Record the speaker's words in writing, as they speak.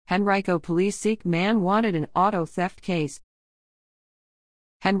Henrico Police seek man wanted in auto theft case.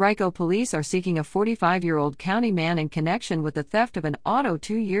 Henrico Police are seeking a 45-year-old county man in connection with the theft of an auto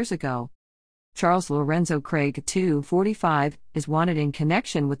 2 years ago. Charles Lorenzo Craig, 45, is wanted in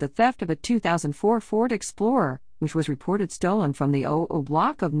connection with the theft of a 2004 Ford Explorer, which was reported stolen from the 00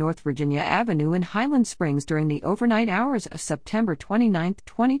 block of North Virginia Avenue in Highland Springs during the overnight hours of September 29,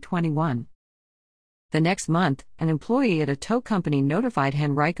 2021. The next month, an employee at a tow company notified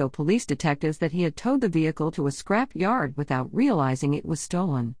Henrico Police detectives that he had towed the vehicle to a scrap yard without realizing it was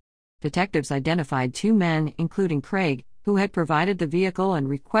stolen. Detectives identified 2 men, including Craig, who had provided the vehicle and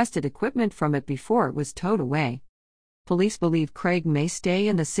requested equipment from it before it was towed away. Police believe Craig may stay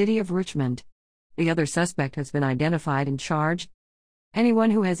in the city of Richmond. The other suspect has been identified and charged.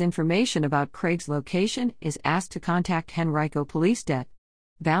 Anyone who has information about Craig's location is asked to contact Henrico Police Det.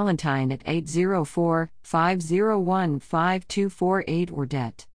 Valentine at 804-501-5248 or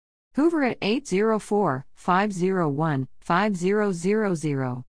Det. Hoover at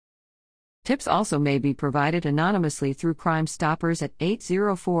 804-501-5000. Tips also may be provided anonymously through Crime Stoppers at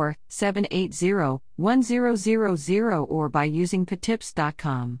 804-780-1000 or by using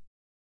patips.com.